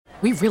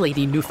We really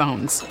need new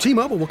phones.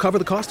 T-Mobile will cover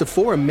the cost of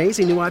 4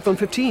 amazing new iPhone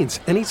 15s,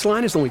 and each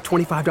line is only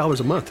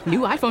 $25 a month. New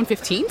iPhone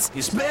 15s?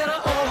 It's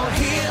better over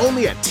here.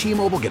 Only at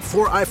T-Mobile, get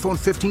 4 iPhone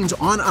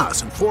 15s on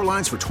us and 4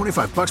 lines for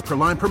 $25 per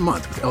line per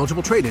month with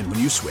eligible trade-in when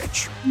you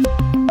switch.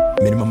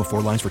 Minimum of 4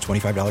 lines for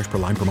 $25 per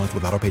line per month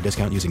with autopay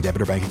discount using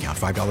debit or bank account.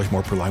 $5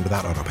 more per line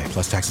without autopay,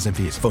 plus taxes and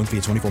fees. Phone fee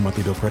at 24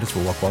 monthly bill credits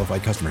for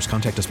well-qualified customers.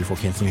 Contact us before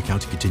canceling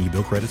account to continue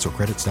bill credits or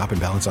credit stop and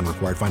balance on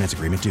required finance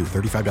agreement due.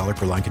 $35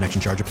 per line connection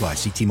charge applies.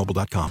 See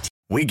T-Mobile.com.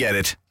 We get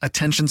it.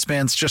 Attention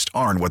spans just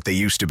aren't what they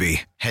used to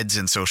be. Heads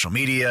in social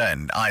media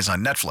and eyes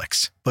on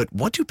Netflix. But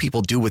what do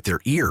people do with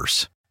their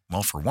ears?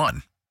 Well, for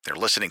one, they're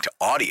listening to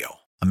audio.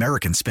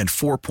 Americans spend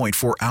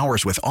 4.4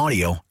 hours with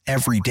audio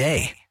every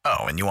day.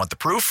 Oh, and you want the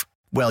proof?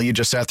 Well, you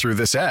just sat through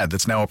this ad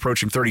that's now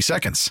approaching 30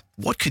 seconds.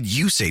 What could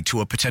you say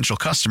to a potential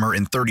customer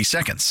in 30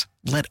 seconds?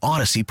 Let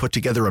Odyssey put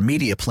together a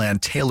media plan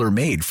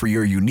tailor-made for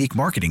your unique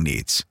marketing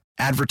needs.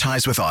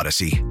 Advertise with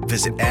Odyssey.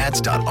 Visit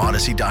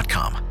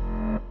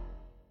ads.odyssey.com.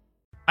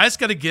 I just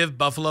got to give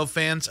Buffalo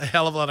fans a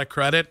hell of a lot of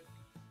credit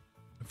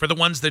for the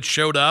ones that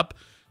showed up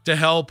to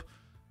help.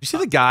 You see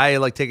the guy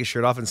take his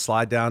shirt off and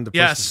slide down to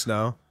push the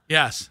snow?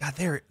 Yes.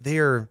 God,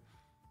 they're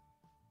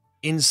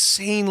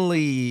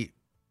insanely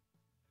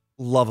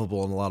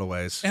lovable in a lot of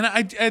ways. And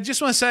I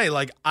just want to say,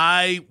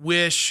 I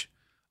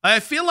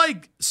feel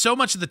like so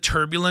much of the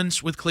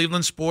turbulence with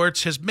Cleveland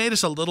sports has made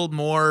us a little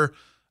more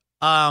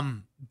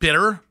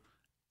bitter.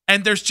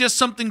 And there's just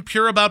something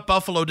pure about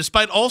Buffalo,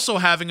 despite also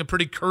having a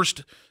pretty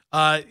cursed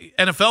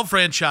NFL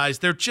franchise.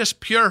 They're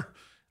just pure.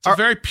 It's a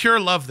very pure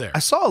love there. I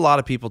saw a lot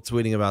of people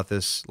tweeting about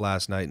this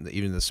last night and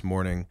even this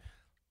morning,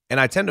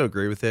 and I tend to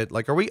agree with it.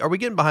 Are we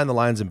getting behind the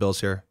Lions and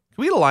Bills here?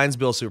 Can we get a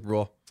Lions-Bills Super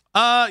Bowl?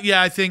 Yeah,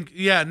 I think,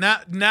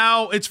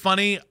 now it's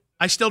funny.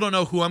 I still don't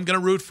know who I'm going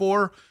to root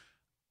for.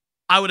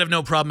 I would have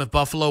no problem if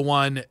Buffalo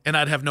won, and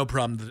I'd have no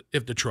problem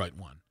if Detroit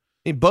won.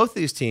 I mean, both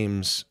these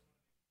teams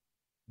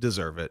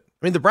deserve it.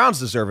 I mean, the Browns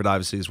deserve it,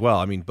 obviously, as well.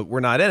 I mean, but we're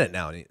not in it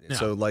now. Yeah.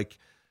 So,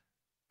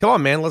 come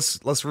on, man,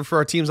 let's root for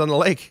our teams on the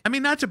lake. I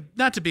mean, not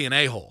to be an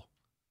a-hole.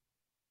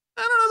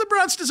 I don't know. The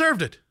Browns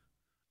deserved it.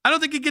 I don't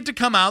think you get to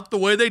come out the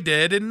way they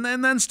did and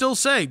then still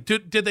say,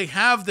 did they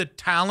have the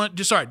talent?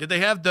 Did they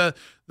have the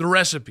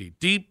recipe?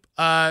 Deep,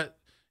 kind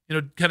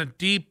of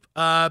deep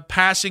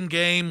passing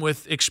game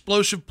with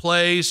explosive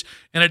plays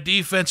and a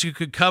defense who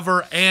could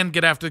cover and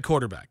get after the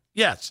quarterback.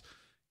 Yes.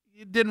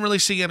 You didn't really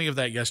see any of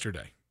that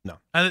yesterday. No.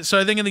 And so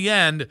I think in the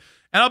end,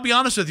 and I'll be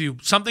honest with you,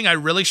 something I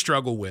really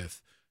struggle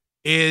with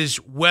is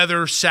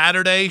whether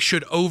Saturday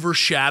should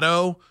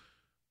overshadow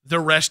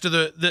the rest of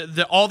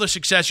the all the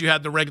success you had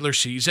in the regular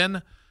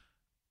season.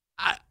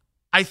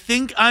 I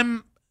think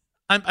I'm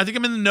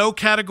in the no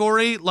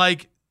category.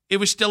 It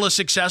was still a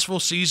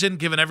successful season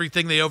given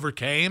everything they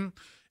overcame.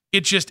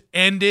 It just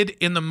ended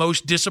in the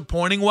most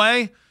disappointing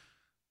way.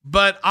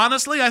 But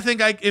honestly, I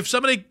think if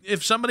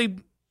somebody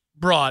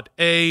brought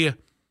a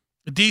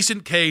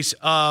decent case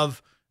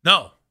of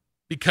no,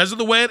 because of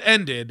the way it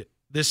ended,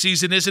 this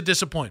season is a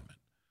disappointment.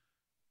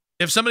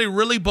 If somebody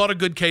really bought a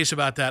good case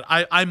about that,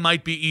 I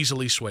might be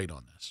easily swayed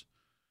on this.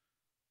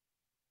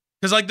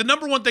 Because the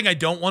number one thing I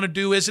don't want to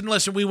do is, and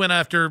listen, we went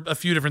after a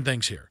few different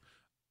things here.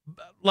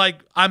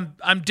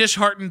 I'm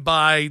disheartened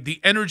by the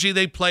energy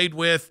they played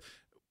with.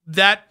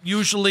 That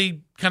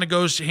usually kind of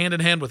goes hand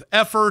in hand with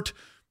effort.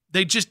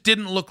 They just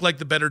didn't look like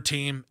the better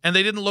team, and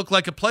they didn't look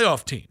like a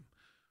playoff team.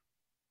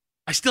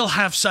 I still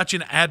have such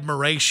an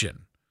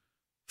admiration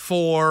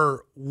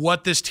for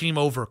what this team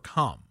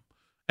overcome,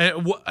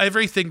 and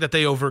everything that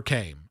they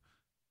overcame,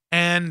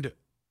 and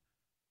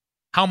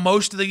how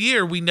most of the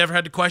year we never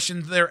had to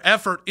question their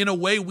effort in a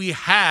way we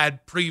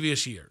had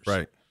previous years.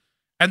 Right.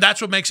 And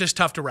that's what makes this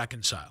tough to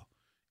reconcile.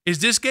 Is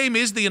this game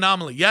is the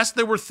anomaly. Yes,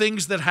 there were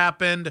things that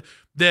happened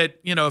that,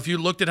 if you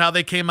looked at how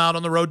they came out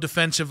on the road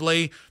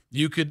defensively,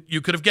 you could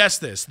have guessed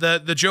this.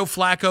 The Joe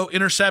Flacco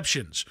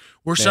interceptions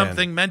were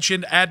something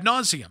mentioned ad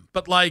nauseum.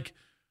 But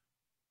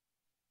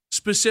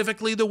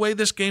specifically the way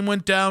this game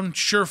went down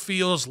sure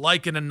feels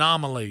like an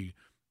anomaly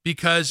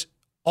because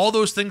all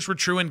those things were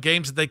true in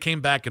games that they came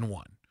back and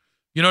won.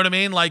 You know what I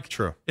mean?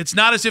 True. It's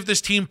not as if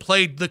this team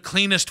played the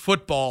cleanest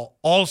football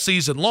all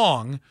season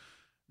long.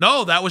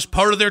 No, that was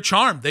part of their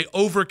charm. They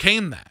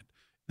overcame that.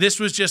 This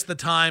was just the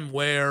time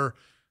where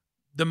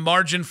the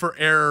margin for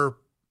error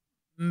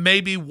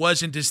maybe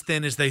wasn't as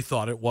thin as they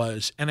thought it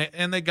was,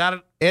 and they got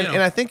it.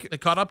 And I think they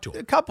caught up to it.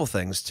 A couple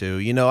things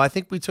too. I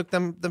think we took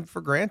them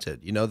for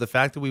granted. The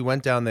fact that we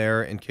went down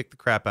there and kicked the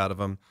crap out of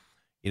them.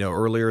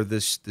 Earlier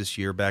this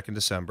year, back in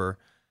December.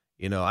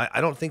 I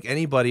don't think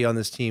anybody on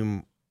this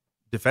team,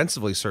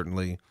 defensively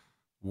certainly,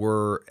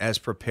 were as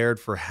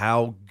prepared for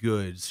how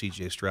good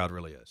C.J. Stroud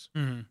really is.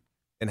 Mm-hmm.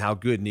 And how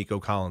good Nico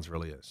Collins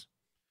really is.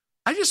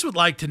 I just would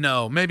like to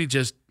know, maybe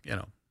just,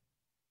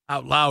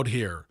 out loud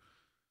here,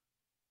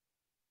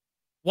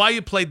 why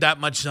you played that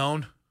much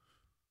zone.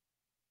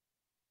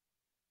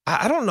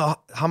 I don't know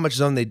how much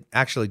zone they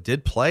actually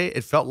did play.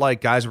 It felt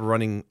like guys were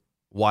running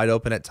wide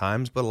open at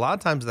times, but a lot of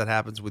times that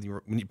happens when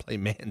you play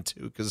man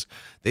too, because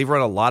they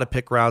run a lot of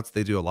pick routes.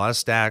 They do a lot of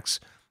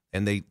stacks.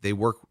 and they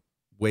work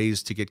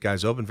ways to get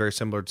guys open, very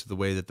similar to the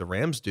way that the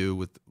Rams do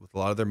with a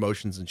lot of their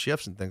motions and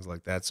shifts and things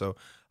like that. So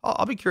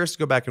I'll be curious to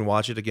go back and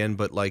watch it again.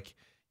 But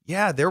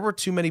there were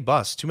too many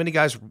busts, too many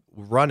guys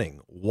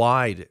running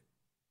wide,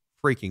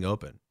 freaking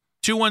open.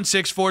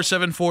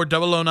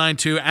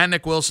 216-474-0092. And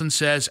Nick Wilson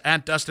says,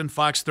 at Dustin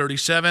Fox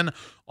 37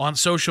 on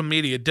social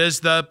media, does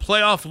the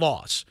playoff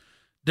loss,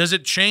 does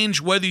it change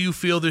whether you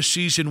feel this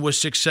season was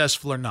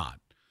successful or not?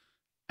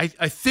 I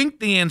think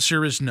the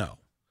answer is no.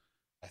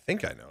 I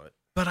think I know it.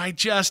 But I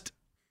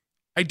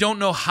don't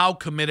know how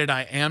committed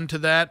I am to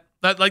that.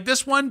 Like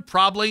this one,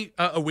 probably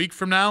a week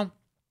from now,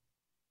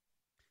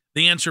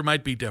 the answer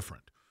might be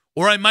different.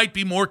 Or I might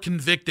be more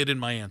convicted in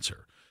my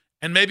answer.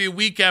 And maybe a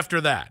week after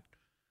that.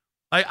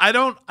 This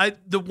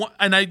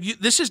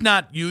is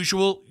not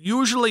usual.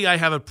 Usually I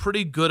have a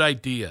pretty good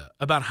idea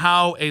about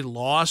how a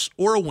loss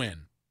or a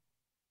win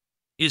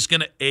is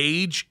going to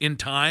age in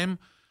time.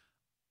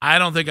 I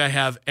don't think I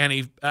have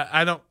any.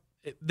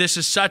 This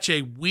is such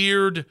a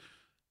weird,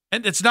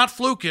 and it's not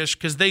flukish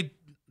because they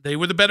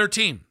were the better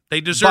team. They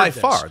deserve by this.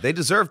 far. They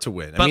deserve to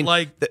win. But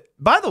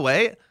by the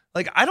way,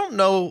 I don't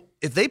know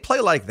if they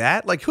play like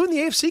that. Who in the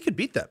AFC could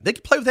beat them? They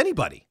could play with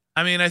anybody.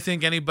 I mean, I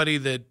think anybody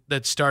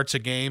that starts a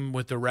game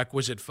with the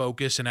requisite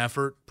focus and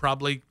effort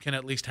probably can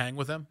at least hang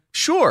with them.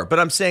 Sure, but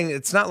I'm saying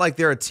it's not like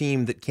they're a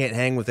team that can't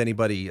hang with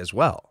anybody as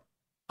well.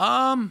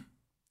 I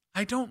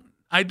don't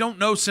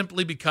know,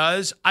 simply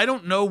because I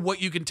don't know what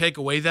you can take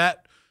away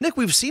that. Nick,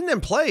 we've seen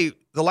them play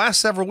the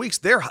last several weeks.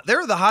 They're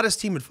the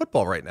hottest team in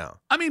football right now.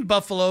 I mean,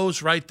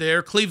 Buffalo's right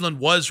there. Cleveland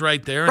was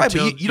right there. Right,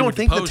 but you don't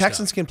think the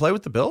Texans can play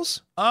with the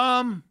Bills?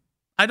 I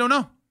don't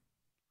know.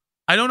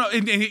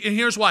 And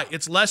here's why.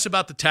 It's less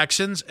about the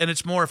Texans, and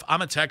it's more if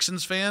I'm a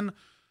Texans fan.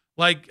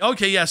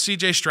 Okay, yeah,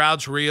 C.J.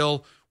 Stroud's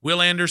real.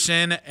 Will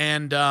Anderson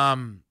and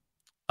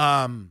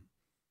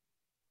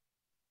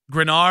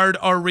Grenard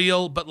are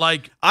real, but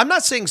I'm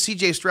not saying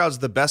C.J. Stroud's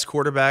the best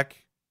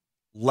quarterback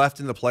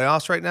left in the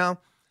playoffs right now,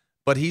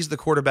 but he's the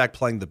quarterback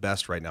playing the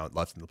best right now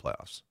left in the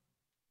playoffs.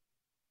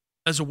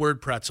 As a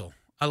word pretzel.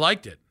 I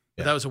liked it.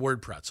 Yeah. That was a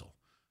word pretzel.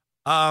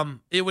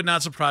 It would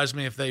not surprise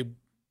me if they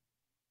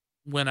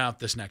went out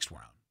this next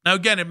round. Now,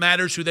 again, it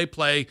matters who they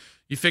play.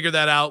 You figure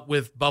that out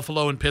with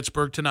Buffalo and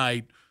Pittsburgh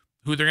tonight,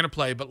 who they're going to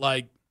play. But,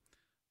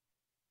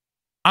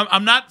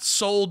 I'm not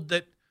sold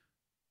that –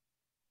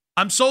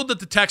 I'm sold that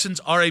the Texans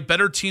are a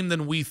better team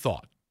than we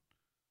thought.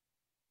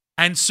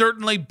 And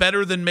certainly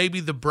better than maybe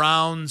the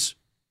Browns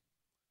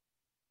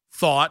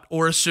thought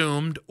or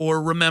assumed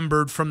or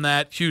remembered from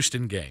that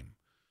Houston game.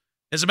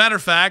 As a matter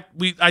of fact,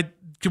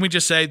 can we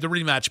just say the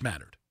rematch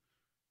mattered?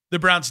 The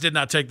Browns did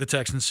not take the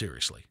Texans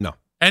seriously. No.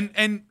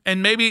 And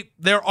maybe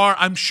there are,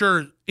 I'm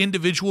sure,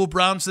 individual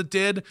Browns that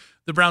did.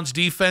 The Browns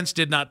defense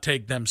did not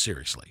take them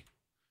seriously.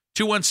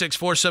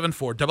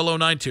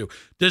 216-474-0092.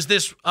 Does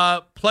this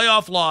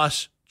playoff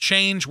loss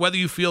change whether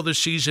you feel this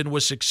season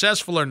was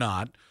successful or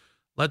not?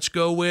 Let's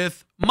go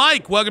with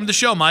Mike. Welcome to the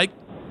show, Mike.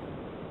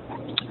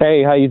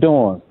 Hey, how you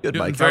doing? Good,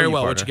 Doing Mike. very How are you,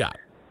 well. partner? What you got?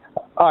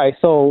 All right,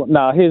 so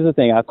now here's the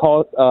thing. I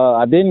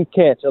didn't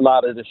catch a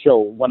lot of the show.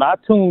 When I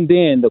tuned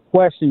in, the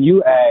question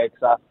you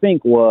asked, I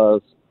think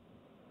was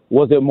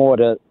it more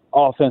the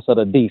offense or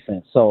the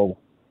defense? So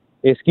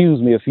excuse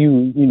me if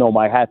you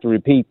might have to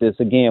repeat this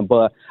again,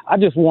 but I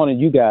just wanted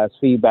you guys'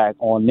 feedback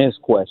on this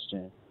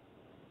question.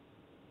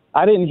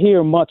 I didn't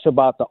hear much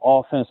about the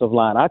offensive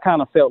line. I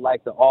kind of felt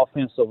like the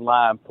offensive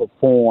line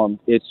performed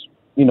its,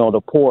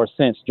 the poor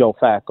since Joe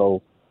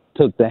Flacco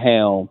took the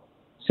helm.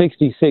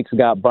 66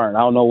 got burnt. I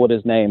don't know what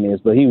his name is,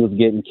 but he was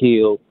getting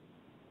killed.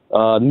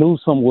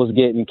 Newsom was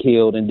getting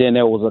killed, and then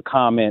there was a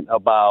comment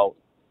about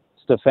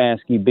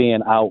Stefanski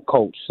being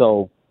out-coached.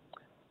 So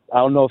I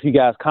don't know if you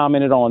guys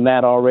commented on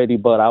that already,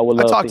 but I would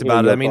love to hear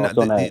your thoughts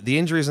on that. The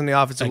injuries on the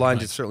offensive line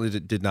certainly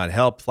did not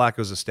help.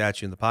 Flacco's a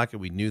statue in the pocket.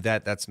 We knew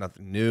that. That's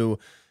nothing new.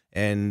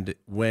 And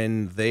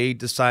when they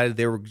decided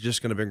they were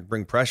just going to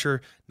bring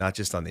pressure, not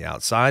just on the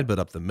outside, but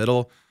up the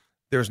middle,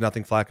 there was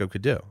nothing Flacco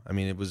could do. I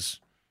mean, it was...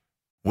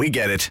 We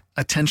get it.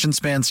 Attention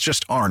spans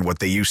just aren't what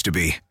they used to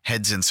be.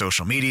 Heads in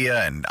social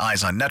media and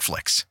eyes on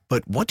Netflix.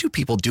 But what do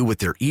people do with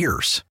their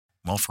ears?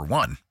 Well, for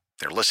one,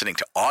 they're listening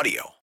to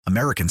audio.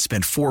 Americans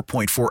spend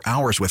 4.4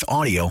 hours with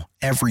audio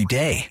every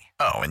day.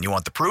 Oh, and you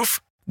want the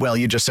proof? Well,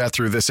 you just sat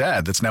through this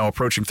ad that's now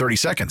approaching 30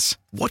 seconds.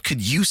 What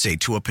could you say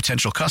to a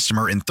potential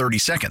customer in 30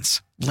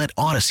 seconds? Let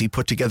Odyssey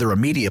put together a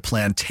media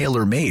plan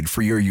tailor-made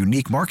for your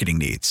unique marketing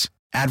needs.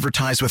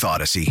 Advertise with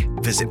Odyssey.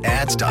 Visit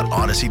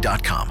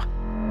ads.odyssey.com.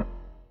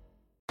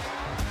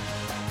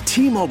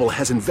 T-Mobile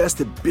has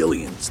invested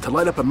billions to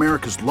light up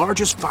America's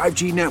largest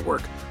 5G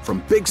network,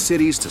 from big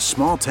cities to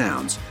small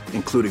towns,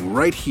 including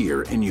right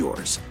here in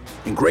yours.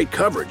 And great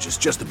coverage is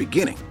just the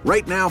beginning.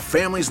 Right now,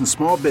 families and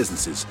small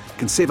businesses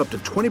can save up to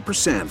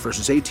 20%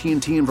 versus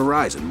AT&T and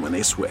Verizon when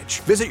they switch.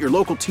 Visit your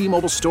local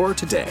T-Mobile store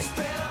today.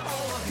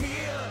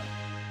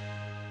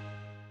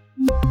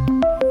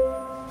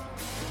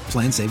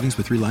 Plan savings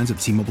with 3 lines of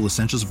T-Mobile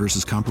Essentials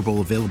versus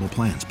comparable available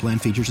plans. Plan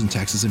features and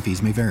taxes and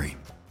fees may vary.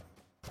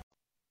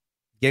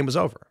 Game was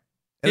over.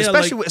 And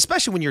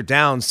especially when you're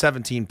down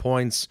 17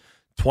 points,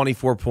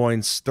 24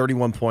 points,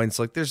 31 points,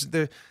 like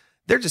they're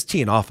just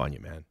teeing off on you,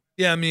 man.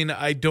 Yeah, I mean,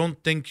 I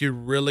don't think you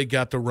really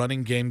got the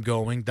running game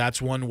going.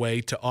 That's one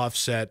way to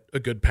offset a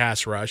good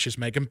pass rush is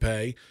make them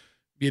pay.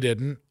 You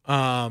didn't.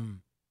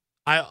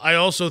 I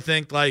also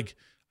think, like,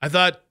 I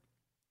thought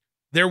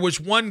there was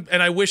one,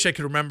 and I wish I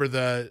could remember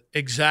the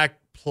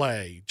exact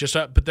play,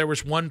 but there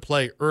was one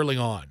play early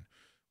on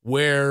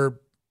where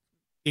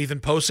Ethan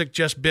Posick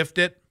just biffed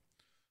it.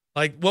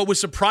 Like, what was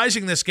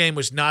surprising this game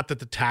was not that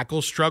the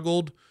tackle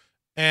struggled.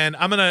 And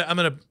I'm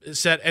gonna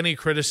set any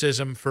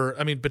criticism for.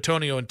 I mean,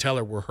 Bitonio and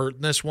Teller were hurt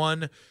in this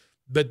one,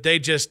 but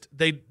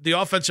the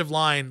offensive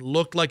line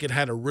looked like it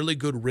had a really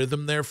good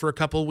rhythm there for a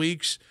couple of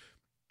weeks,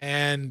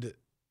 and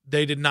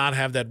they did not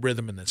have that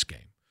rhythm in this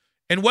game.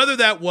 And whether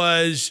that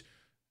was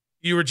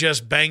you were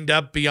just banged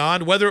up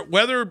beyond,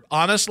 whether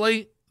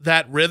honestly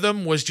that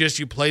rhythm was just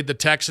you played the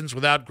Texans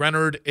without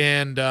Grenard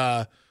and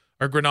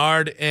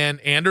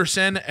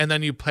Anderson, and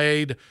then you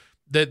played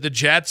the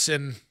Jets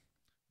and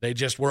they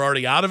just were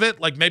already out of it.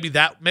 Like maybe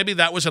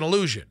that was an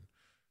illusion.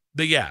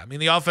 But yeah, I mean,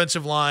 the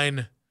offensive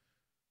line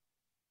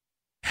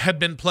had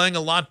been playing a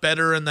lot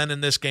better, and then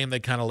in this game they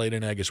kind of laid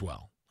an egg as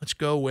well. Let's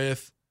go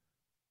with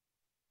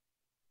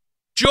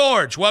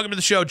George. Welcome to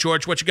the show,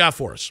 George. What you got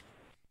for us?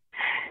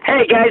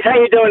 Hey guys, how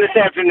you doing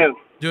this afternoon?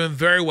 Doing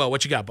very well.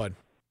 What you got, bud?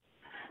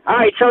 All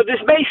right, so this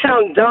may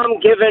sound dumb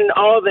given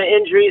all the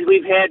injuries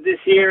we've had this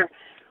year,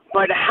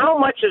 but how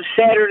much of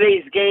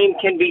Saturday's game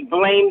can be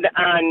blamed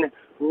on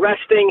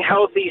resting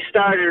healthy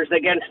starters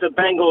against the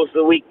Bengals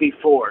the week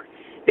before?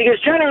 Because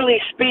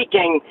generally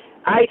speaking,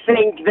 I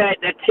think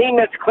that a team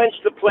that's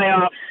clinched the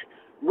playoffs,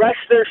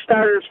 rests their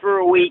starters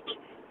for a week,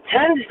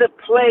 tends to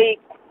play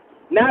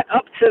not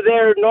up to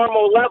their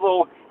normal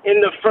level in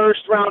the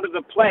first round of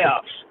the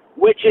playoffs,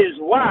 which is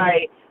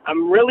why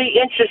I'm really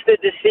interested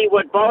to see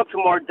what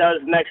Baltimore does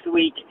next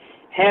week,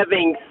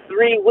 having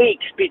 3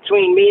 weeks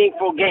between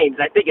meaningful games.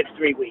 I think it's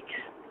 3 weeks.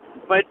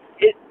 But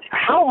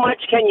how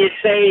much can you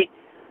say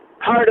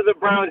part of the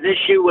Browns'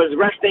 issue was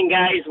resting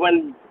guys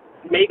when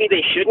maybe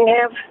they shouldn't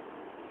have?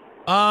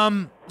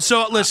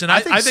 So listen, I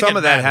think some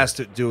of that matters. has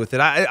to do with it.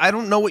 I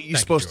don't know what you're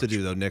supposed to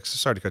do though, Nick.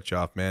 Sorry to cut you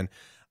off, man.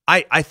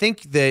 I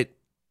think that,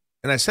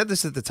 and I said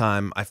this at the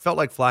time, I felt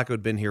like Flacco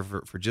had been here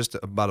for just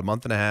about a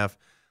month and a half,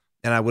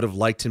 and I would have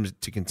liked him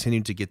to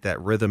continue to get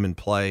that rhythm and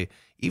play,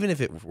 even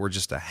if it were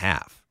just a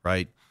half,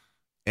 right?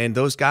 And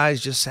those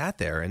guys just sat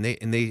there, and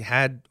they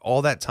had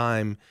all that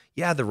time.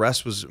 Yeah, the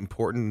rest was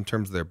important in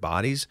terms of their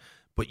bodies,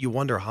 but you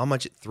wonder how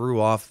much it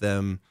threw off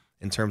them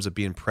in terms of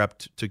being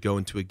prepped to go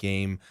into a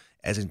game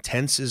as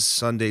intense as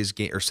Sunday's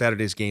game or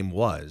Saturday's game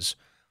was.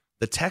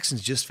 The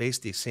Texans just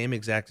faced the same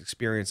exact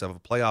experience of a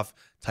playoff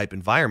type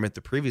environment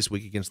the previous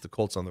week against the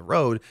Colts on the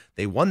road.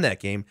 They won that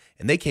game,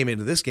 and they came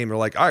into this game. They're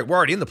like, all right, we're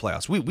already in the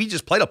playoffs. We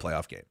just played a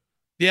playoff game.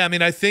 Yeah, I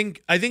mean, I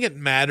think it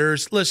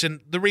matters.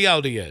 Listen, the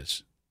reality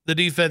is the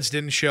defense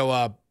didn't show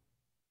up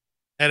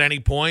at any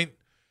point.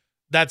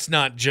 That's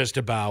not just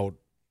about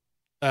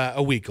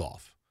a week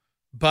off.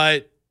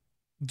 But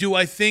do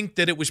I think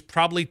that it was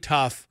probably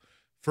tough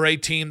for a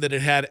team that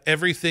had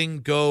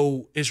everything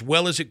go as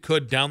well as it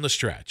could down the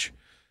stretch?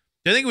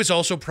 I think it was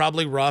also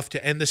probably rough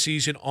to end the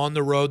season on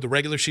the road, the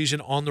regular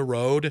season on the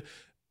road,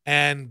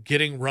 and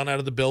getting run out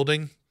of the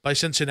building by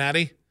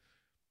Cincinnati.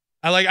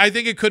 I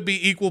think it could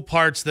be equal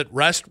parts that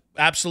rest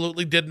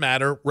absolutely did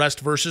matter. Rest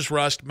versus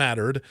rust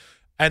mattered.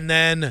 And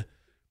then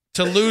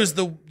to lose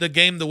the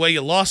game the way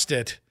you lost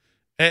it,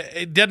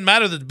 it didn't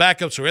matter that the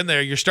backups were in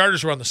there. Your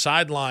starters were on the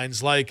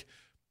sidelines.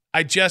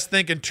 I just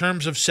think in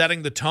terms of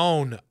setting the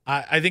tone,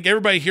 I think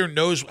everybody here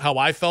knows how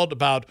I felt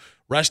about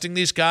resting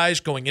these guys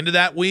going into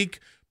that week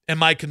and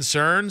my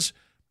concerns.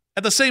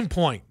 At the same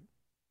point,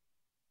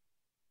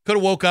 could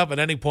have woke up at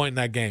any point in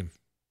that game.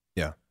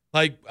 Yeah.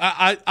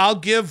 I'll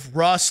give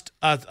Rust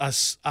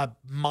a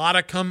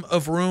modicum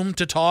of room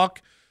to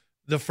talk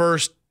the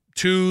first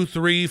 2,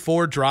 3,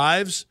 4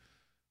 drives.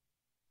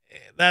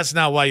 That's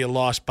not why you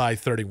lost by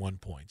 31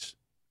 points.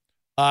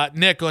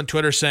 Nick on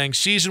Twitter saying,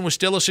 season was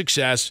still a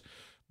success,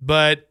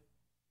 but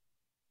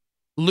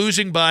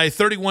losing by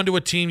 31 to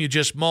a team you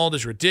just mauled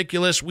is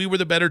ridiculous. We were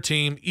the better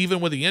team,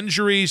 even with the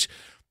injuries,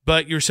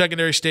 but your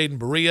secondary stayed in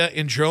Berea,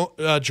 and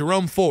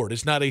Jerome Ford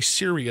is not a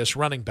serious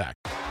running back.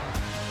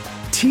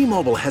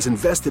 T-Mobile has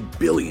invested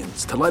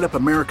billions to light up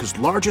America's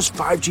largest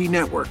 5G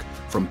network,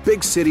 from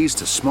big cities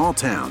to small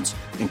towns,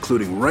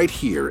 including right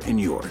here in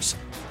yours.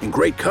 And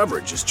great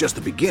coverage is just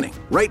the beginning.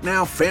 Right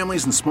now,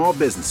 families and small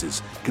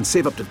businesses can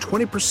save up to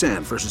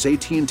 20% versus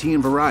AT&T and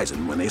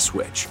Verizon when they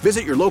switch.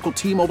 Visit your local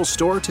T-Mobile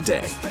store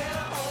today.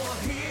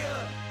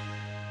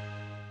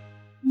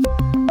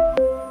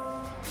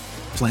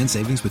 Plan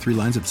savings with 3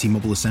 lines of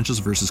T-Mobile Essentials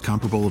versus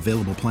comparable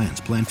available plans.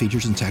 Plan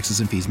features and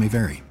taxes and fees may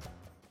vary.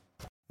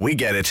 We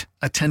get it.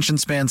 Attention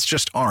spans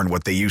just aren't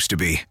what they used to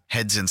be.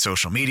 Heads in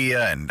social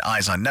media and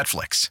eyes on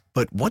Netflix.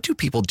 But what do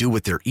people do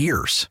with their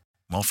ears?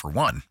 Well, for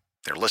one,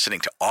 they're listening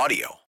to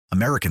audio.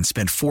 Americans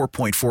spend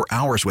 4.4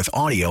 hours with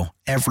audio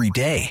every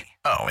day.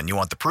 Oh, and you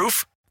want the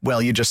proof?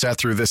 Well, you just sat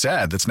through this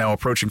ad that's now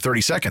approaching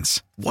 30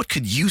 seconds. What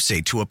could you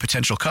say to a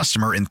potential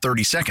customer in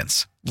 30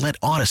 seconds? Let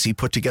Odyssey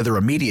put together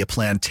a media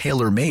plan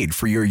tailor-made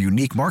for your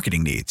unique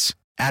marketing needs.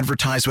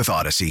 Advertise with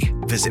Odyssey.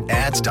 Visit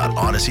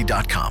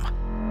ads.odyssey.com.